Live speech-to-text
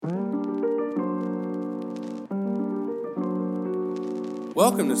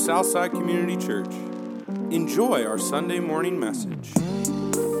Welcome to Southside Community Church. Enjoy our Sunday morning message.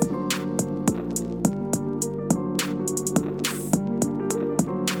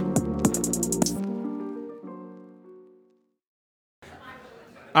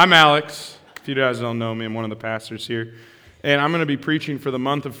 I'm Alex. If you guys don't know me, I'm one of the pastors here. And I'm going to be preaching for the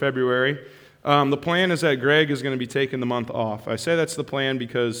month of February. The plan is that Greg is going to be taking the month off. I say that's the plan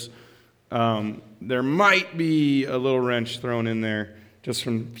because there might be a little wrench thrown in there just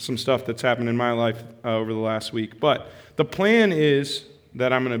from some stuff that's happened in my life over the last week. But the plan is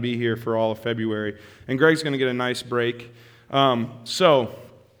that I'm going to be here for all of February. And Greg's going to get a nice break. So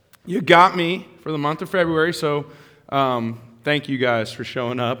you got me for the month of February. So thank you guys for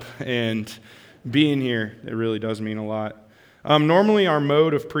showing up and being here. It really does mean a lot. Normally, our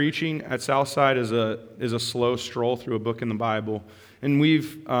mode of preaching at Southside is a slow stroll through a book in the Bible, and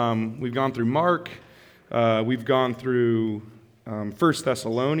we've gone through Mark, we've gone through 1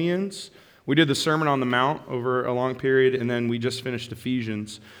 Thessalonians. We did the Sermon on the Mount over a long period, and then we just finished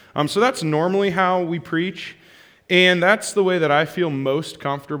Ephesians. So that's normally how we preach, and that's the way that I feel most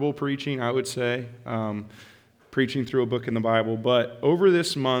comfortable preaching. I would say preaching through a book in the Bible. But over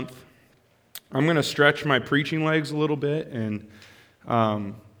this month, I'm going to stretch my preaching legs a little bit, and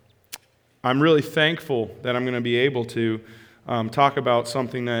I'm really thankful that I'm going to be able to talk about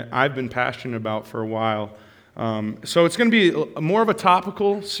something that I've been passionate about for a while. So it's going to be more of a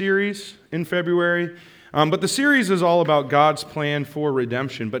topical series in February, but the series is all about God's plan for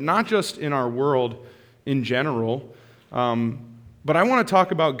redemption, but not just in our world in general, but I want to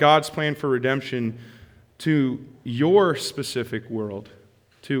talk about God's plan for redemption to your specific world,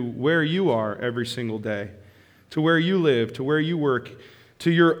 to where you are every single day, to where you live, to where you work,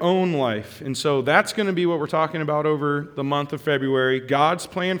 to your own life. And so that's going to be what we're talking about over the month of February, God's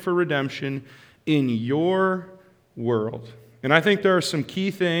plan for redemption in your world. And I think there are some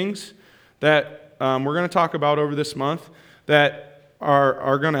key things that we're going to talk about over this month that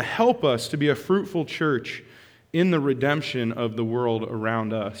are going to help us to be a fruitful church in the redemption of the world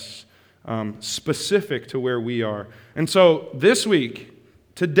around us, specific to where we are. And so this week,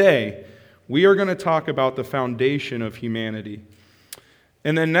 today, we are going to talk about the foundation of humanity.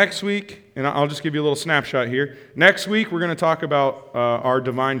 And then next week, and I'll just give you a little snapshot here. Next week, we're going to talk about our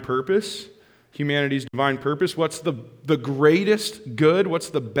divine purpose, humanity's divine purpose. What's the greatest good? What's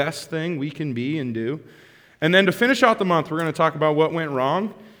the best thing we can be and do? And then to finish out the month, we're going to talk about what went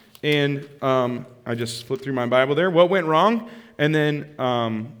wrong. And I just flipped through my Bible there. What went wrong? And then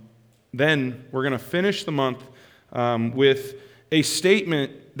we're going to finish the month with a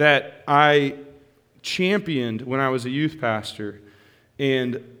statement that I championed when I was a youth pastor,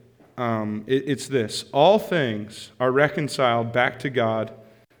 and it's this: all things are reconciled back to God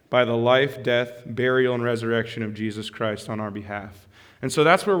by the life, death, burial, and resurrection of Jesus Christ on our behalf. And so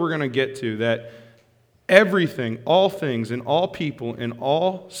that's where we're going to get to, that everything, all things, and all people, in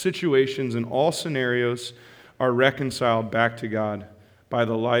all situations, in all scenarios, are reconciled back to God by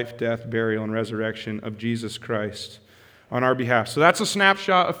the life, death, burial, and resurrection of Jesus Christ on our behalf. So that's a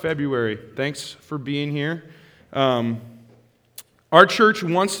snapshot of February. Thanks for being here. Our church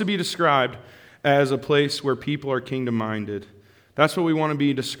wants to be described as a place where people are kingdom-minded. That's what we want to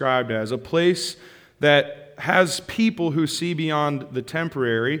be described as, a place that has people who see beyond the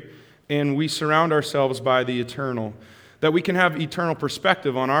temporary, and we surround ourselves by the eternal, that we can have eternal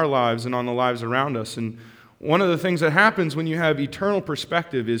perspective on our lives and on the lives around us. And one of the things that happens when you have eternal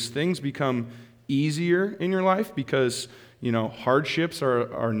perspective is things become easier in your life because, hardships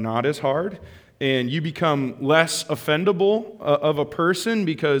are not as hard, and you become less offendable of a person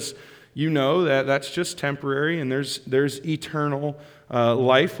because you know that that's just temporary and there's eternal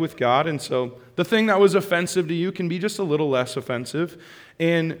life with God. And so the thing that was offensive to you can be just a little less offensive.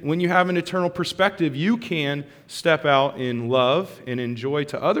 And when you have an eternal perspective, you can step out in love and in joy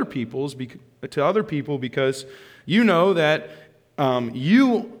to other people because you know that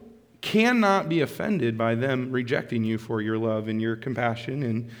you cannot be offended by them rejecting you for your love and your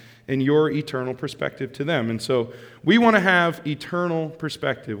compassion and your eternal perspective to them. And so we want to have eternal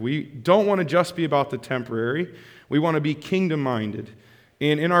perspective. We don't want to just be about the temporary. We want to be kingdom-minded.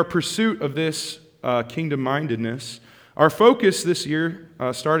 And in our pursuit of this kingdom-mindedness, our focus this year,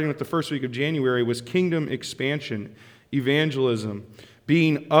 starting with the first week of January, was kingdom expansion, evangelism,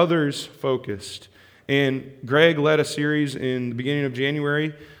 being others-focused. And Greg led a series in the beginning of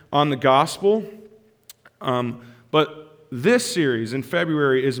January on the gospel. But this series in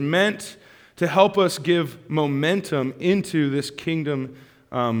February is meant to help us give momentum into this kingdom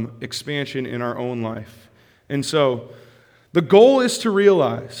expansion in our own life. And so the goal is to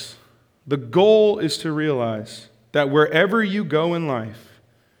realize that wherever you go in life,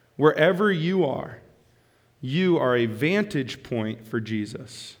 wherever you are a vantage point for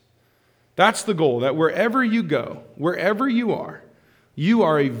Jesus. That's the goal, that wherever you go, wherever you are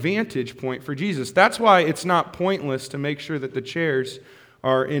a vantage point for Jesus. That's why it's not pointless to make sure that the chairs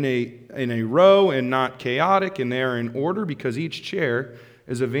are in a row and not chaotic, and they are in order, because each chair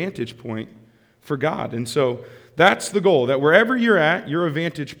is a vantage point for God. And so that's the goal, that wherever you're at, you're a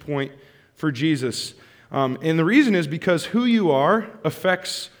vantage point for Jesus. And the reason is because who you are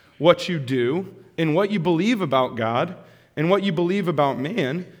affects what you do and what you believe about God and what you believe about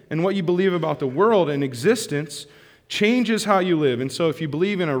man and what you believe about the world and existence changes how you live. And so if you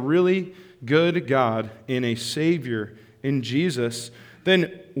believe in a really good God, in a Savior, in Jesus,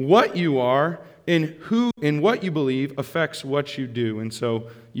 then what you are and who and what you believe affects what you do. And so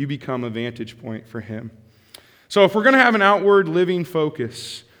you become a vantage point for Him. So if we're going to have an outward living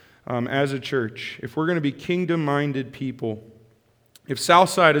focus as a church, if we're going to be kingdom-minded people, if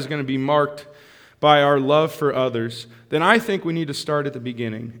Southside is going to be marked by our love for others, then I think we need to start at the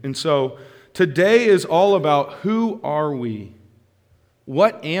beginning. And so today is all about who are we?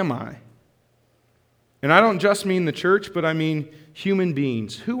 What am I? And I don't just mean the church, but I mean human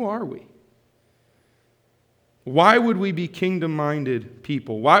beings. Who are we? Why would we be kingdom-minded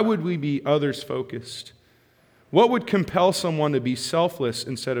people? Why would we be others-focused? What would compel someone to be selfless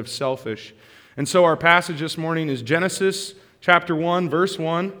instead of selfish? And so our passage this morning is Genesis chapter 1, verse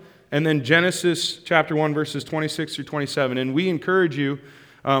 1, and then Genesis chapter 1, verses 26 through 27. And we encourage you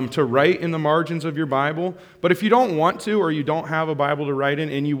to write in the margins of your Bible. But if you don't want to, or you don't have a Bible to write in,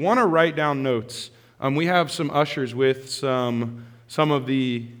 and you want to write down notes, we have some ushers with some of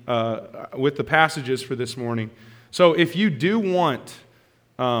the with the passages for this morning. So if you do want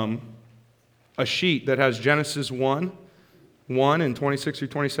a sheet that has Genesis 1 and 26 through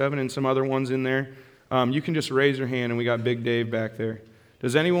 27 and some other ones in there, you can just raise your hand, and we got Big Dave back there.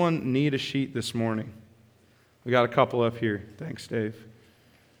 Does anyone need a sheet this morning? We got a couple up here. Thanks, Dave.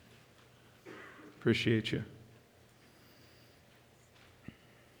 Appreciate you.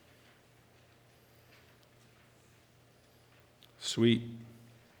 Sweet.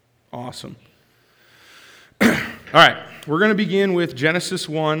 Awesome. All right, we're going to begin with Genesis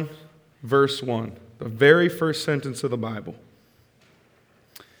 1, verse 1, the very first sentence of the Bible.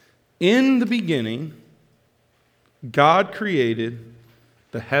 In the beginning, God created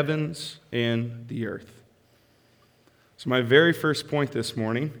the heavens and the earth. So my very first point this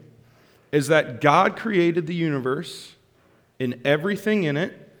morning is that God created the universe and everything in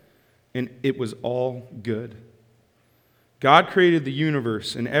it, and it was all good. God created the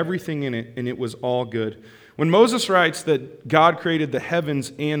universe and everything in it, and it was all good. When Moses writes that God created the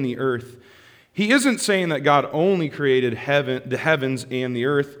heavens and the earth, he isn't saying that God only created the heavens and the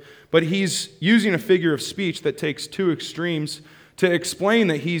earth, but he's using a figure of speech that takes two extremes to explain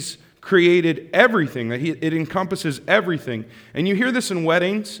that he's created everything, that it encompasses everything. And you hear this in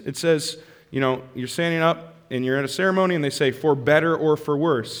weddings. It says, you're standing up and you're at a ceremony, and they say, for better or for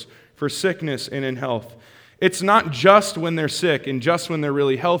worse, for sickness and in health. It's not just when they're sick and just when they're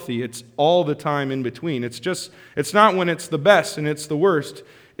really healthy. It's all the time in between. It's not when it's the best and it's the worst.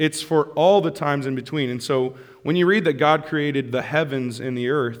 It's for all the times in between. And so when you read that God created the heavens and the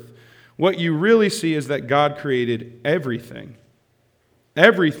earth, what you really see is that God created everything.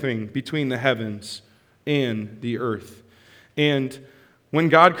 Everything between the heavens and the earth. And when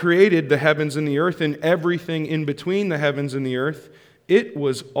God created the heavens and the earth and everything in between the heavens and the earth, it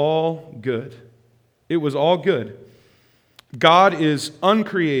was all good. It was all good. God is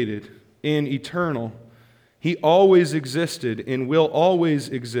uncreated and eternal. He always existed and will always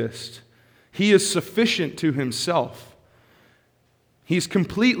exist. He is sufficient to himself. He's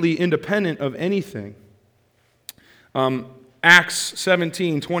completely independent of anything. Acts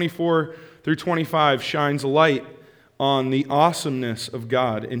 17, 24 through 25 shines light on the awesomeness of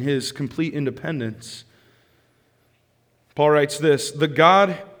God and his complete independence. Paul writes this,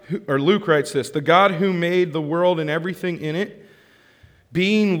 Luke writes this, the God who made the world and everything in it,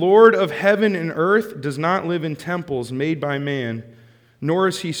 being Lord of heaven and earth, does not live in temples made by man, nor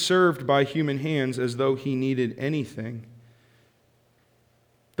is he served by human hands as though he needed anything.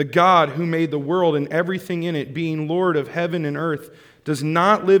 The God who made the world and everything in it, being Lord of heaven and earth, does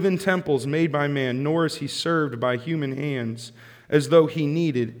not live in temples made by man, nor is he served by human hands as though he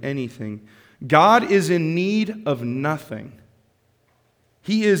needed anything. God is in need of nothing.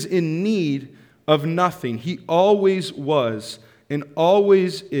 He is in need of nothing. He always was and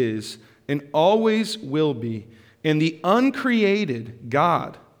always is and always will be. And the uncreated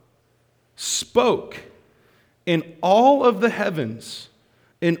God spoke, and all of the heavens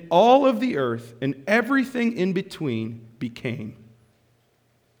and all of the earth and everything in between became.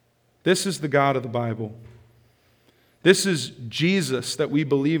 This is the God of the Bible. This is Jesus that we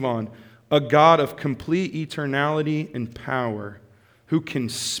believe on, a God of complete eternality and power who can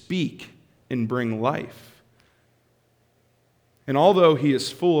speak and bring life. And although he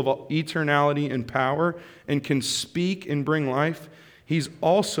is full of eternality and power and can speak and bring life, he's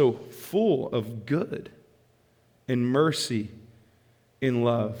also full of good and mercy and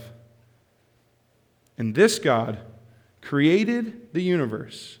love. And this God created the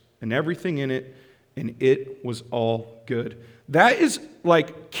universe and everything in it, and it was all good. That is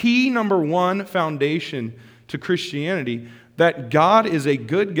like key number one foundation to Christianity, that God is a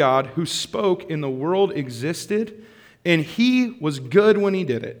good God who spoke and the world existed, and he was good when he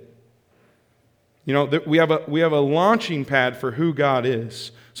did it. You know, we have a launching pad for who God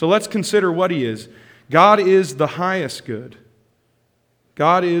is. So let's consider what he is. God is the highest good.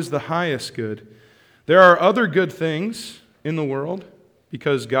 God is the highest good. There are other good things in the world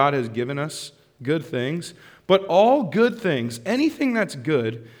because God has given us good things. But all good things, anything that's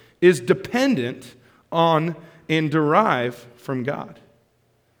good, is dependent on and derived from God.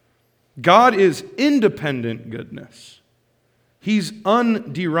 God is independent goodness. He's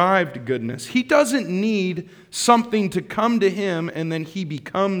underived goodness. He doesn't need something to come to him and then he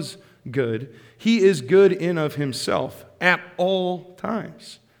becomes good. He is good in of himself at all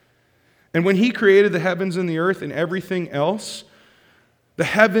times. And when he created the heavens and the earth and everything else, the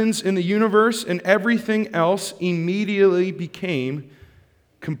heavens and the universe and everything else immediately became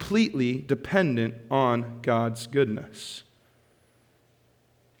completely dependent on God's goodness.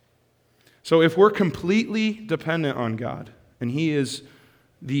 So if we're completely dependent on God, and he is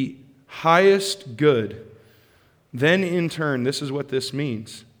the highest good, then in turn, this is what this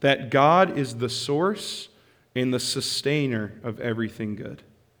means, that God is the source and the sustainer of everything good.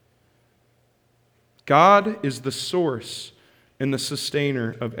 God is the source and the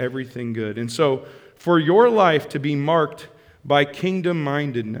sustainer of everything good. And so, for your life to be marked by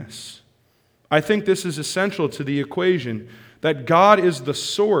kingdom-mindedness, I think this is essential to the equation, that God is the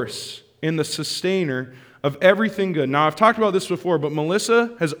source and the sustainer of everything good. Now, I've talked about this before, but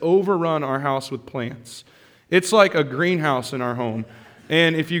Melissa has overrun our house with plants. It's like a greenhouse in our home.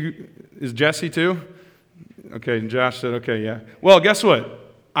 And is Jesse too? Okay, Josh said, okay, yeah. Well, guess what?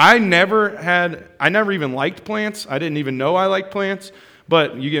 I never even liked plants. I didn't even know I liked plants.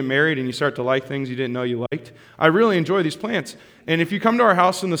 But you get married and you start to like things you didn't know you liked. I really enjoy these plants. And if you come to our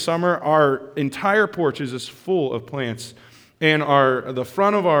house in the summer, our entire porch is just full of plants. And the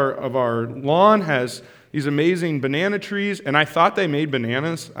front of our lawn has these amazing banana trees. And I thought they made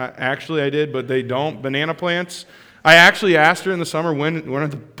bananas. I did, but they don't. Banana plants. I actually asked her in the summer, when are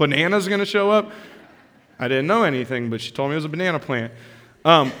the bananas going to show up? I didn't know anything, but she told me it was a banana plant.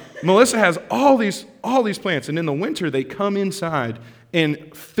 Melissa has all these plants, and in the winter they come inside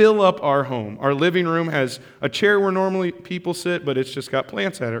and fill up our home. Our living room has a chair where normally people sit, but it's just got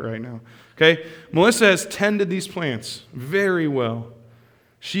plants at it right now. Okay? Melissa has tended these plants very well.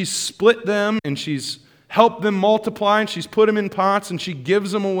 She's split them, and she's helped them multiply, and she's put them in pots, and she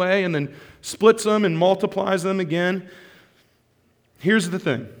gives them away, and then splits them and multiplies them again. Here's the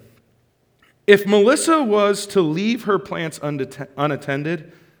thing. If Melissa was to leave her plants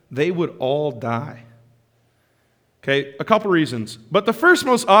unattended, they would all die. Okay, a couple reasons. But the first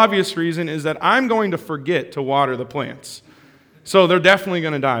most obvious reason is that I'm going to forget to water the plants. So they're definitely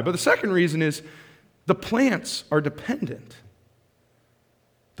going to die. But the second reason is the plants are dependent.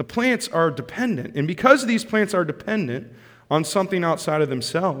 The plants are dependent. And because these plants are dependent on something outside of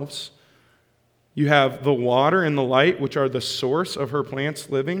themselves, you have the water and the light, which are the source of her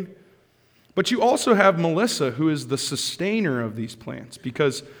plants living. But you also have Melissa, who is the sustainer of these plants,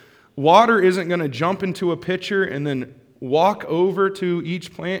 because water isn't going to jump into a pitcher and then walk over to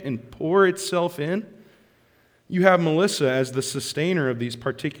each plant and pour itself in. You have Melissa as the sustainer of these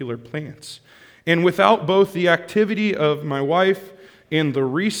particular plants. And without both the activity of my wife and the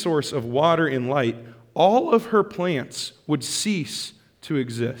resource of water and light, all of her plants would cease to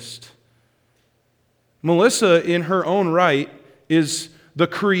exist. Melissa, in her own right, is the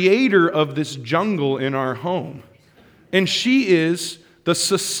creator of this jungle in our home. And she is the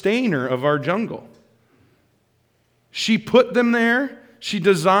sustainer of our jungle. She put them there. She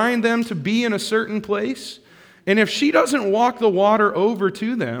designed them to be in a certain place. And if she doesn't walk the water over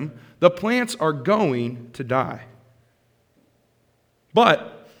to them, the plants are going to die.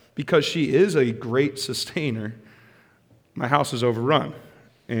 But because she is a great sustainer, my house is overrun.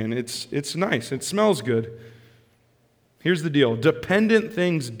 And it's nice. It smells good. Here's the deal. Dependent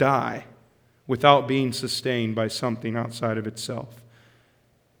things die without being sustained by something outside of itself.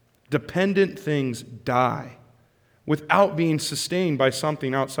 dependent things die without being sustained by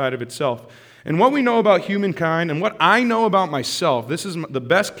something outside of itself. And what we know about humankind and what I know about myself, this is the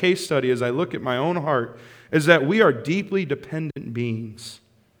best case study as I look at my own heart, is that we are deeply dependent beings.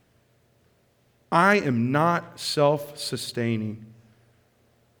 I am not self-sustaining.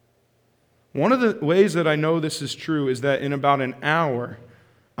 One of the ways that I know this is true is that in about an hour,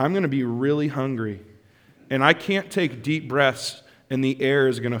 I'm going to be really hungry, and I can't take deep breaths, and the air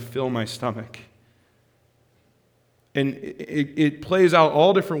is going to fill my stomach. And it plays out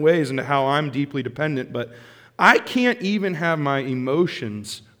all different ways into how I'm deeply dependent, but I can't even have my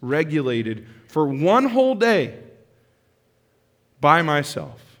emotions regulated for one whole day by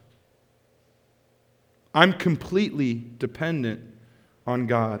myself. I'm completely dependent on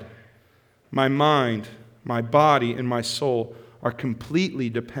God. My mind, my body, and my soul are completely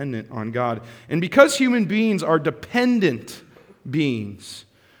dependent on God. And because human beings are dependent beings,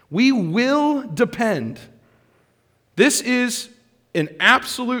 we will depend. This is an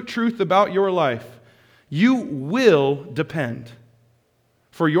absolute truth about your life. You will depend.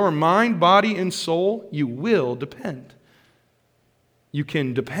 For your mind, body, and soul, you will depend. You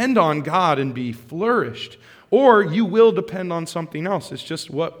can depend on God and be flourished, or you will depend on something else. It's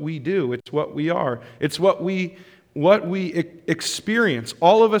just what we do. It's what we are. It's what we experience.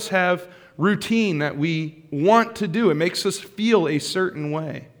 All of us have routine that we want to do. It makes us feel a certain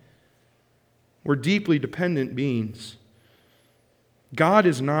way. We're deeply dependent beings. God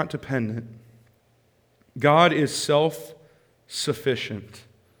is not dependent. God is self-sufficient.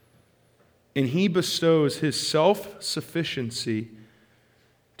 And He bestows His self-sufficiency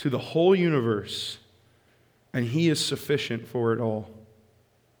to the whole universe, and He is sufficient for it all.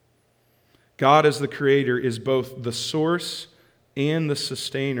 God as the Creator is both the source and the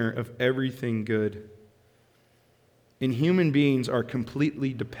sustainer of everything good. And human beings are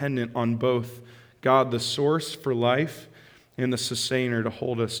completely dependent on both God, the source for life, and the sustainer to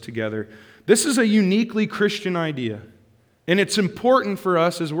hold us together. This is a uniquely Christian idea. And it's important for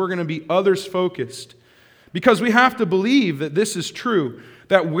us as we're going to be others-focused, because we have to believe that this is true,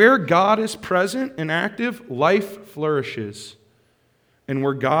 that where God is present and active, life flourishes. And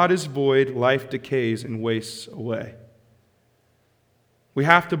where God is void, life decays and wastes away. We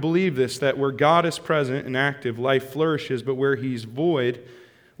have to believe this, that where God is present and active, life flourishes, but where He's void,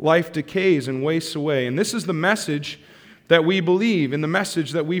 life decays and wastes away. And this is the message that we believe and the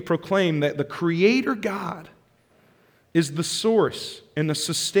message that we proclaim, that the Creator God is the source and the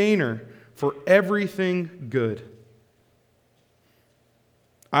sustainer for everything good.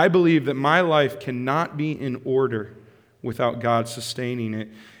 I believe that my life cannot be in order without God sustaining it.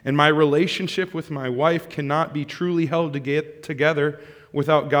 And my relationship with my wife cannot be truly held together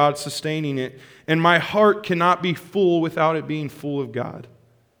without God sustaining it. And my heart cannot be full without it being full of God.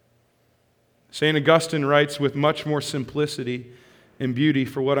 St. Augustine writes with much more simplicity and beauty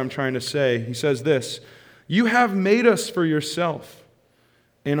for what I'm trying to say. He says this: "You have made us for yourself,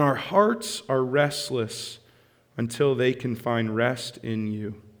 and our hearts are restless until they can find rest in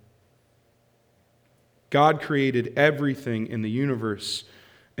you." God created everything in the universe,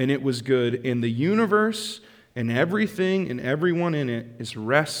 and it was good. And the universe and everything and everyone in it is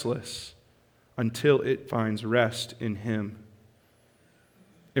restless until it finds rest in Him.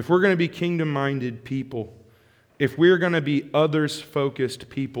 If we're going to be kingdom-minded people, if we're going to be others-focused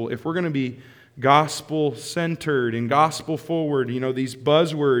people, if we're going to be gospel-centered and gospel-forward, these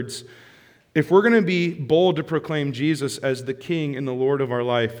buzzwords, if we're going to be bold to proclaim Jesus as the King and the Lord of our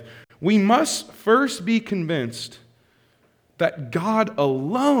life, we must first be convinced that God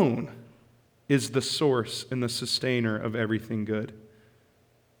alone is the source and the sustainer of everything good.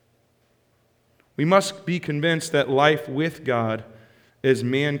 We must be convinced that life with God is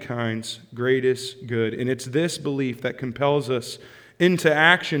mankind's greatest good. And it's this belief that compels us into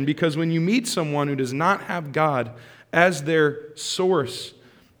action, because when you meet someone who does not have God as their source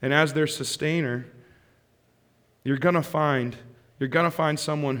and as their sustainer, you're going to find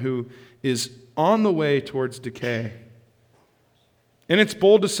someone who is on the way towards decay. And it's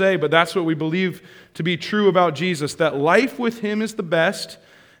bold to say, but that's what we believe to be true about Jesus, that life with Him is the best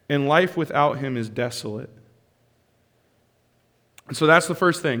and life without Him is desolate. And so that's the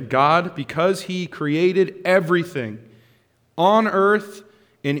first thing. God, because He created everything on earth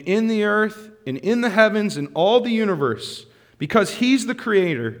and in the heavens and all the universe, because He's the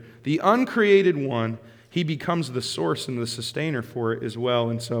Creator, the uncreated one, He becomes the source and the sustainer for it as well.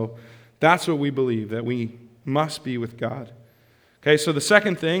 And so that's what we believe, that we must be with God. Okay, so the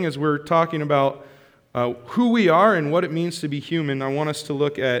second thing, as we're talking about who we are and what it means to be human, I want us to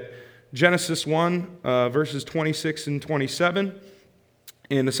look at Genesis 1, verses 26 and 27.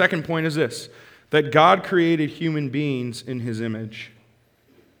 And the second point is this, that God created human beings in his image.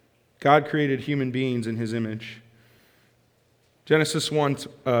 God created human beings in his image. Genesis 1,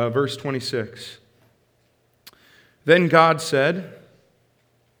 verse 26. Then God said,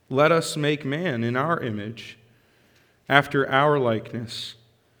 "Let us make man in our image, after our likeness,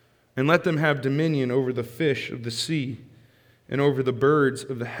 and let them have dominion over the fish of the sea, and over the birds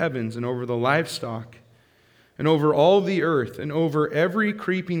of the heavens, and over the livestock, and over all the earth, and over every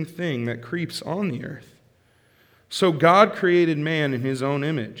creeping thing that creeps on the earth." So God created man in his own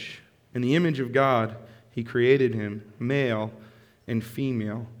image. In the image of God, he created him, male and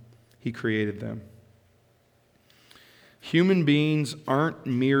female, he created them. Human beings aren't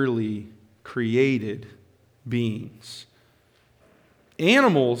merely created beings.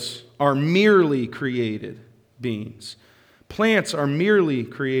 Animals are merely created beings. Plants are merely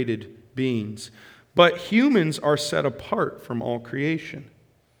created beings. But humans are set apart from all creation.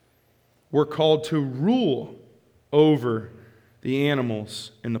 We're called to rule over the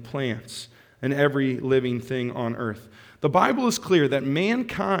animals and the plants and every living thing on earth. The Bible is clear that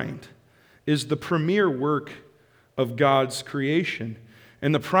mankind is the premier work of God's creation.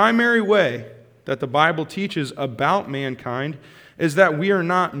 And the primary way that the Bible teaches about mankind is that we are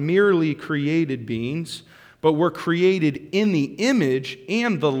not merely created beings, but we're created in the image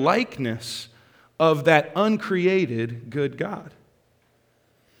and the likeness of that uncreated good God.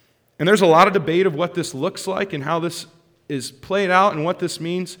 And there's a lot of debate of what this looks like and how this is played out and what this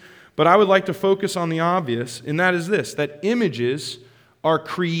means, but I would like to focus on the obvious, and that is this, that images are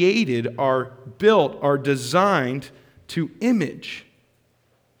created, are built, are designed to image.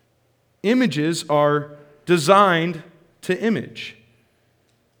 Images are designed to image.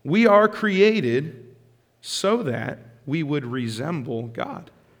 We are created so that we would resemble God.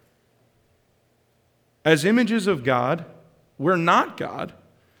 As images of God, we're not God,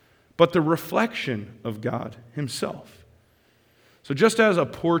 but the reflection of God himself. So just as a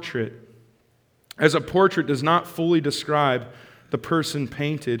portrait does not fully describe the person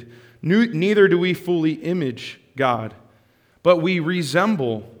painted, neither do we fully image God, but we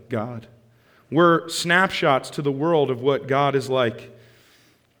resemble God. We're snapshots to the world of what God is like.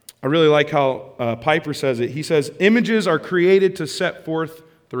 I really like how Piper says it. He says, images are created to set forth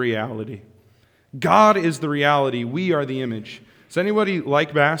the reality. God is the reality. We are the image. Does anybody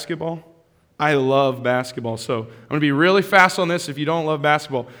like basketball? I love basketball, so I'm going to be really fast on this if you don't love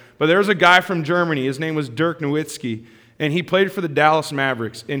basketball. But there's a guy from Germany. His name was Dirk Nowitzki, and he played for the Dallas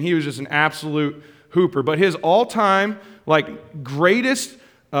Mavericks, and he was just an absolute hooper. But his all-time, greatest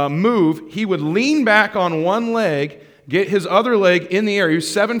move, he would lean back on one leg, get his other leg in the air. He was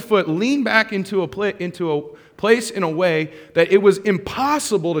 7 foot, lean back into a place in a way that it was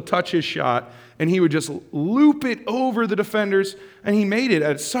impossible to touch his shot, and he would just loop it over the defenders, and he made it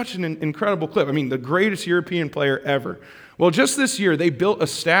at such an incredible clip. I mean, the greatest European player ever. Well, just this year, they built a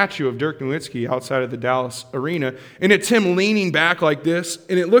statue of Dirk Nowitzki outside of the Dallas arena, and it's him leaning back like this,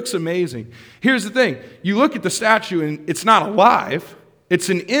 and it looks amazing. Here's the thing. You look at the statue, and it's not alive. It's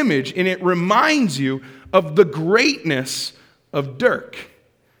an image, and it reminds you of the greatness of Dirk.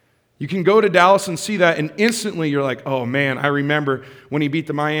 You can go to Dallas and see that, and instantly you're like, oh man, I remember when he beat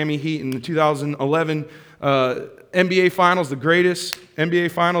the Miami Heat in the 2011 NBA Finals, the greatest NBA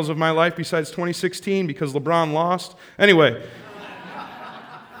Finals of my life besides 2016 because LeBron lost. Anyway,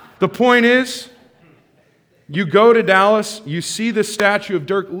 the point is, you go to Dallas, you see the statue of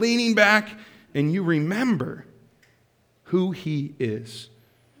Dirk leaning back, and you remember who he is.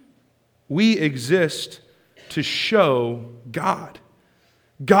 We exist to show God.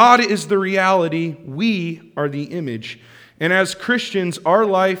 God is the reality, we are the image. And as Christians, our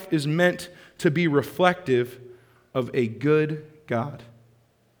life is meant to be reflective of a good God.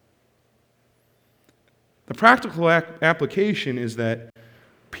 The practical application is that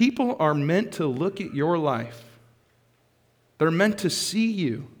people are meant to look at your life. They're meant to see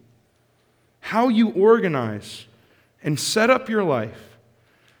you, how you organize and set up your life.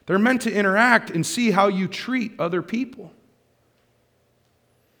 They're meant to interact and see how you treat other people.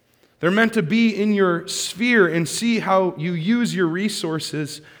 They're meant to be in your sphere and see how you use your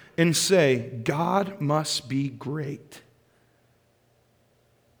resources and say, God must be great.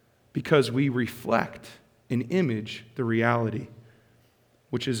 Because we reflect and image the reality,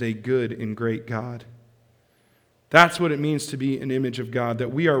 which is a good and great God. That's what it means to be an image of God,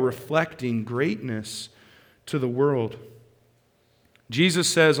 that we are reflecting greatness to the world. Jesus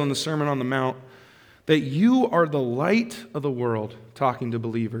says on the Sermon on the Mount that you are the light of the world, talking to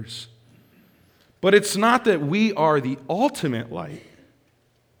believers. But it's not that we are the ultimate light.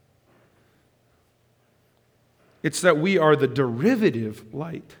 It's that we are the derivative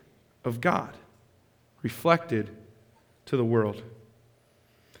light of God, reflected to the world.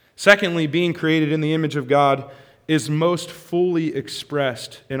 Secondly, being created in the image of God is most fully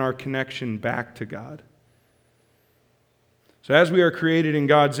expressed in our connection back to God. So as we are created in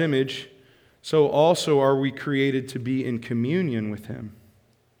God's image, so also are we created to be in communion with Him.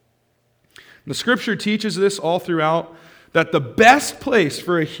 The Scripture teaches this all throughout, that the best place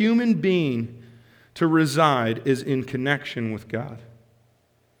for a human being to reside is in connection with God.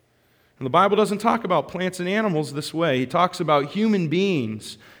 And the Bible doesn't talk about plants and animals this way. He talks about human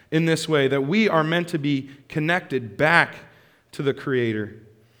beings in this way, that we are meant to be connected back to the Creator.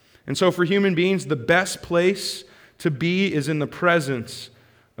 And so for human beings, the best place to be is in the presence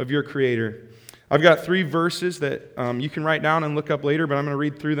of your Creator. I've got 3 verses that you can write down and look up later, but I'm going to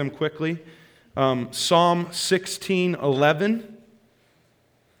read through them quickly. Psalm 16:11.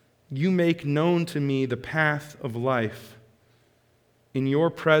 You make known to me the path of life. In your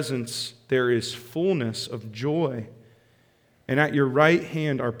presence there is fullness of joy, and at your right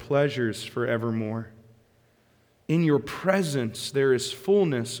hand are pleasures forevermore. In your presence there is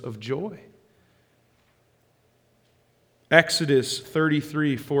fullness of joy. Exodus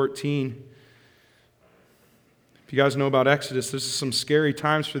 33:14. If you guys know about Exodus, this is some scary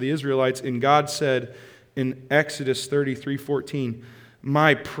times for the Israelites. And God said in Exodus 33:14,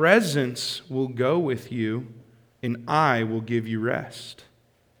 my presence will go with you, and I will give you rest.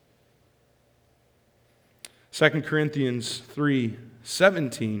 2 Corinthians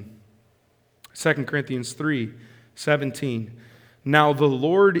 3:17. 2 Corinthians 3:17. Now the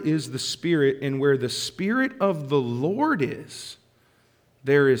Lord is the Spirit, and where the Spirit of the Lord is,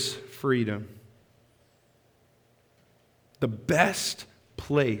 there is freedom. The best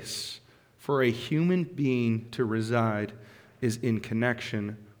place for a human being to reside is in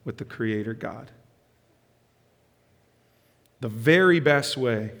connection with the Creator God. The very best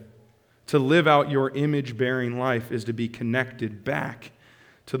way to live out your image-bearing life is to be connected back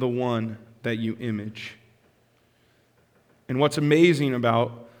to the one that you image. And what's amazing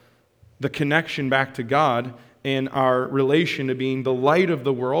about the connection back to God and our relation to being the light of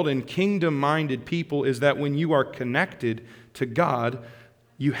the world and kingdom-minded people is that when you are connected to God,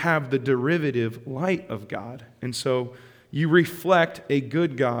 you have the derivative light of God. And so you reflect a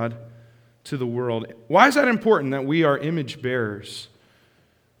good God to the world. Why is that important that we are image bearers?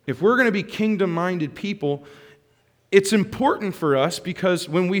 If we're going to be kingdom-minded people, it's important for us because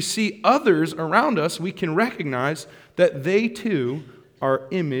when we see others around us, we can recognize that they too are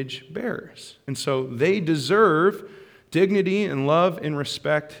image bearers. And so they deserve dignity and love and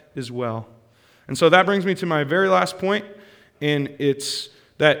respect as well. And so that brings me to my very last point, and it's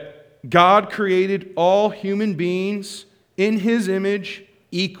that God created all human beings in His image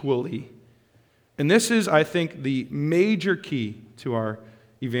equally. And this is, I think, the major key to our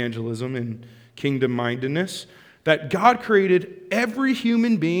evangelism and kingdom-mindedness, that God created every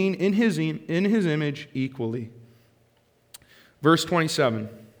human being in His image equally. Verse 27.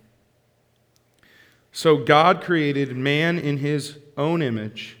 So God created man in His own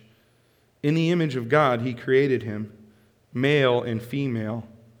image. In the image of God He created him. Male and female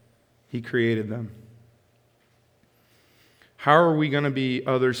He created them. How are we going to be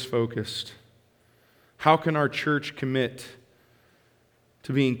others-focused? How can our church commit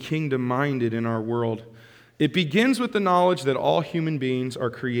to being kingdom-minded in our world? It begins with the knowledge that all human beings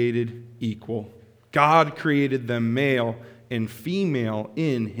are created equal. God created them male and female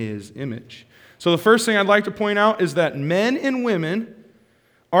in His image. So the first thing I'd like to point out is that men and women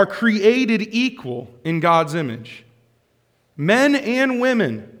are created equal in God's image. Men and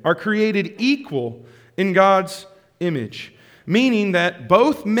women are created equal in God's image, meaning that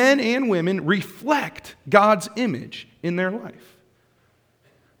both men and women reflect God's image in their life.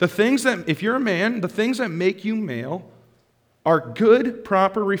 The things that, if you're a man, the things that make you male are good,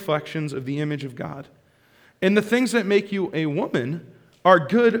 proper reflections of the image of God. And the things that make you a woman are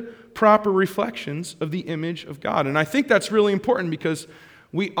good, proper reflections of the image of God. And I think that's really important because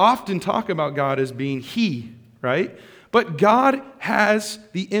we often talk about God as being He, right? But God has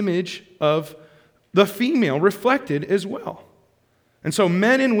the image of the female reflected as well. And so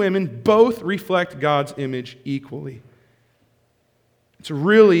men and women both reflect God's image equally. It's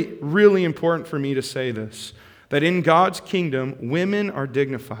really, really important for me to say this, that in God's kingdom, women are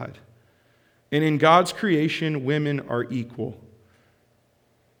dignified. And in God's creation, women are equal.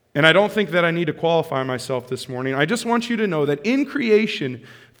 And I don't think that I need to qualify myself this morning. I just want you to know that in creation,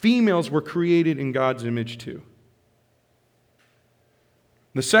 females were created in God's image too.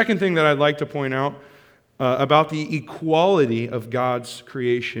 The second thing that I'd like to point out about the equality of God's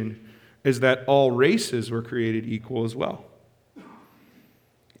creation is that all races were created equal as well.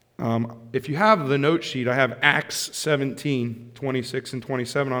 If you have the note sheet, I have Acts 17, 26 and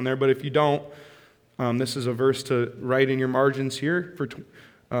 27 on there, but if you don't, this is a verse to write in your margins here for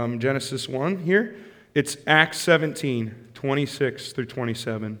Genesis 1 here. It's Acts 17, 26 through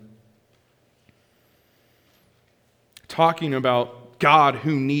 27. Talking about God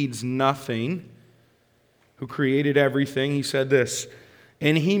who needs nothing, who created everything, he said this,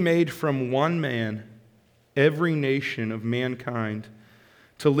 "And he made from one man every nation of mankind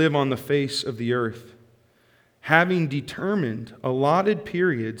to live on the face of the earth, having determined allotted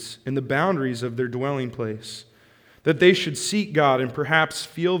periods and the boundaries of their dwelling place, that they should seek God and perhaps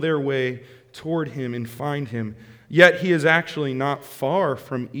feel their way toward him and find him. Yet he is actually not far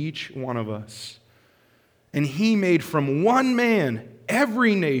from each one of us. And he made from one man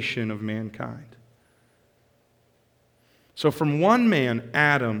every nation of mankind." So from one man,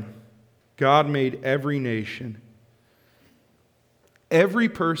 Adam, God made every nation. Every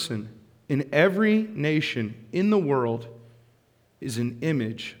person in every nation in the world is an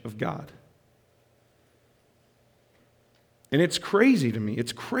image of God. And it's crazy to me.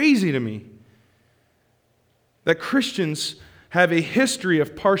 It's crazy to me that Christians have a history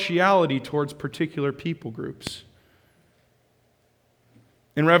of partiality towards particular people groups.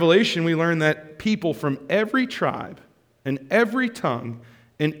 In Revelation, we learn that people from every tribe and every tongue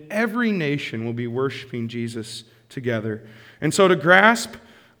and every nation will be worshiping Jesus together. And so to grasp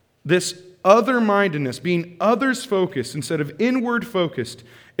this other-mindedness, being others-focused instead of inward-focused,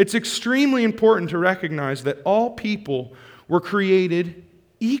 it's extremely important to recognize that all people were created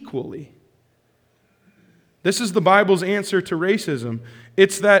equally. This is the Bible's answer to racism.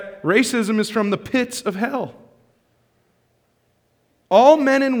 It's that racism is from the pits of hell. All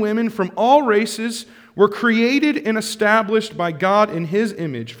men and women from all races were created and established by God in his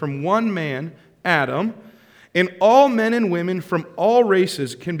image from one man, Adam, and all men and women from all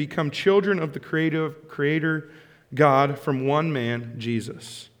races can become children of the Creator God from one man,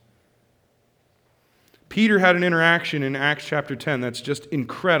 Jesus. Peter had an interaction in Acts chapter 10 that's just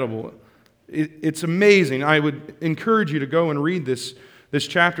incredible. It's amazing. I would encourage you to go and read this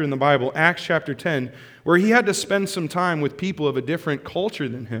chapter in the Bible, Acts chapter 10, where he had to spend some time with people of a different culture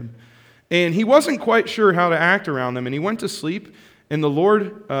than him. And he wasn't quite sure how to act around them, and he went to sleep, and the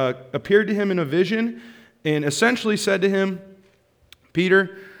Lord appeared to him in a vision and essentially said to him,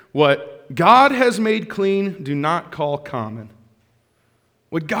 "Peter, what God has made clean, do not call common."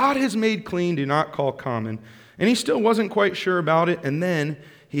 What God has made clean, do not call common. And he still wasn't quite sure about it, and then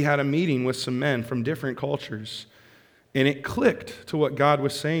he had a meeting with some men from different cultures. And it clicked to what God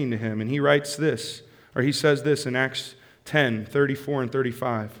was saying to him. And he writes this, or he says this in Acts 10, 34 and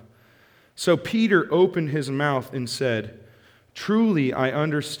 35. "So Peter opened his mouth and said, 'Truly I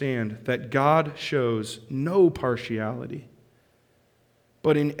understand that God shows no partiality,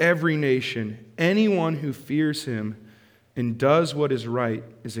 but in every nation, anyone who fears him and does what is right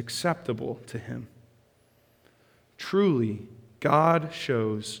is acceptable to him. Truly, God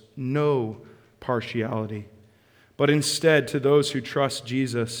shows no partiality, but instead to those who trust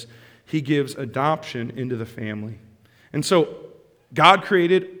Jesus, he gives adoption into the family.'" And so God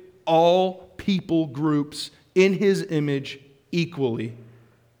created all people groups in his image equally.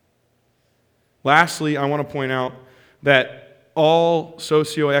 Lastly, I want to point out that all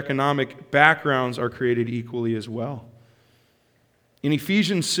socioeconomic backgrounds are created equally as well. In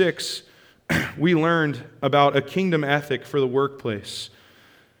Ephesians 6, we learned about a kingdom ethic for the workplace,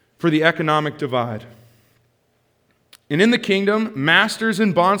 for the economic divide. And in the kingdom, masters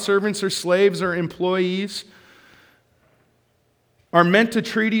and bondservants or slaves or employees are meant to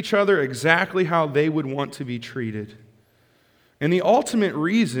treat each other exactly how they would want to be treated. And the ultimate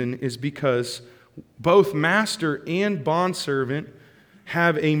reason is because both master and bondservant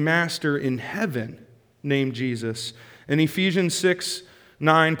have a master in heaven named Jesus. In Ephesians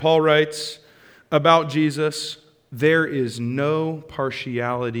 6:9, Paul writes about Jesus, "There is no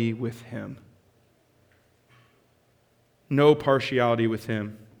partiality with him." No partiality with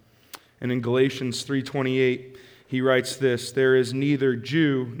him. And in Galatians 3:28, he writes this, "There is neither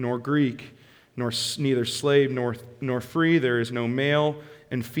Jew nor Greek, neither slave nor free. There is no male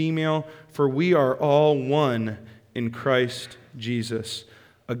and female, for we are all one in Christ Jesus."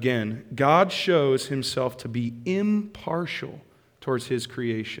 Again, God shows himself to be impartial towards his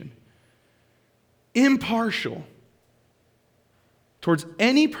creation. Impartial towards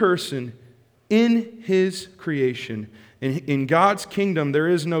any person in his creation. In God's kingdom, there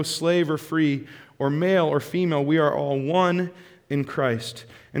is no slave or free or male or female. We are all one in Christ.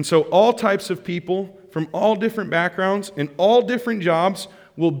 And so all types of people from all different backgrounds and all different jobs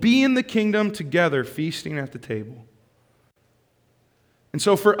will be in the kingdom together, feasting at the table. And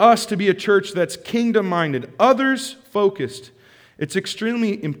so for us to be a church that's kingdom-minded, others-focused, it's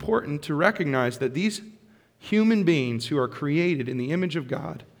extremely important to recognize that these human beings who are created in the image of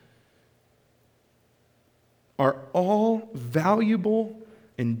God are all valuable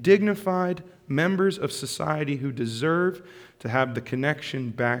and dignified members of society who deserve to have the connection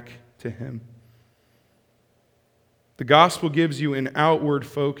back to Him. The gospel gives you an outward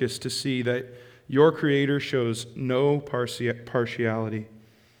focus to see that your Creator shows no partiality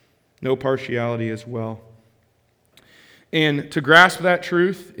as well. And to grasp that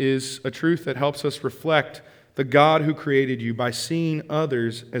truth is a truth that helps us reflect the God who created you by seeing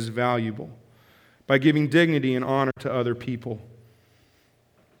others as valuable, by giving dignity and honor to other people.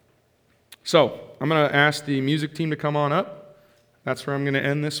 So, I'm going to ask the music team to come on up. That's where I'm going to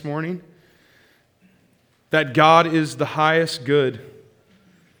end this morning. That God is the highest good.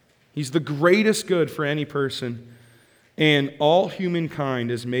 He's the greatest good for any person. And all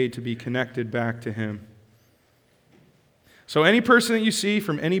humankind is made to be connected back to Him. So any person that you see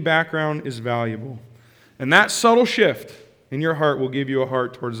from any background is valuable. And that subtle shift in your heart will give you a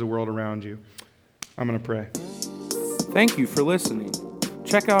heart towards the world around you. I'm going to pray. Thank you for listening.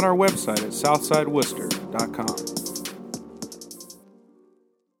 Check out our website at southsideworcester.com.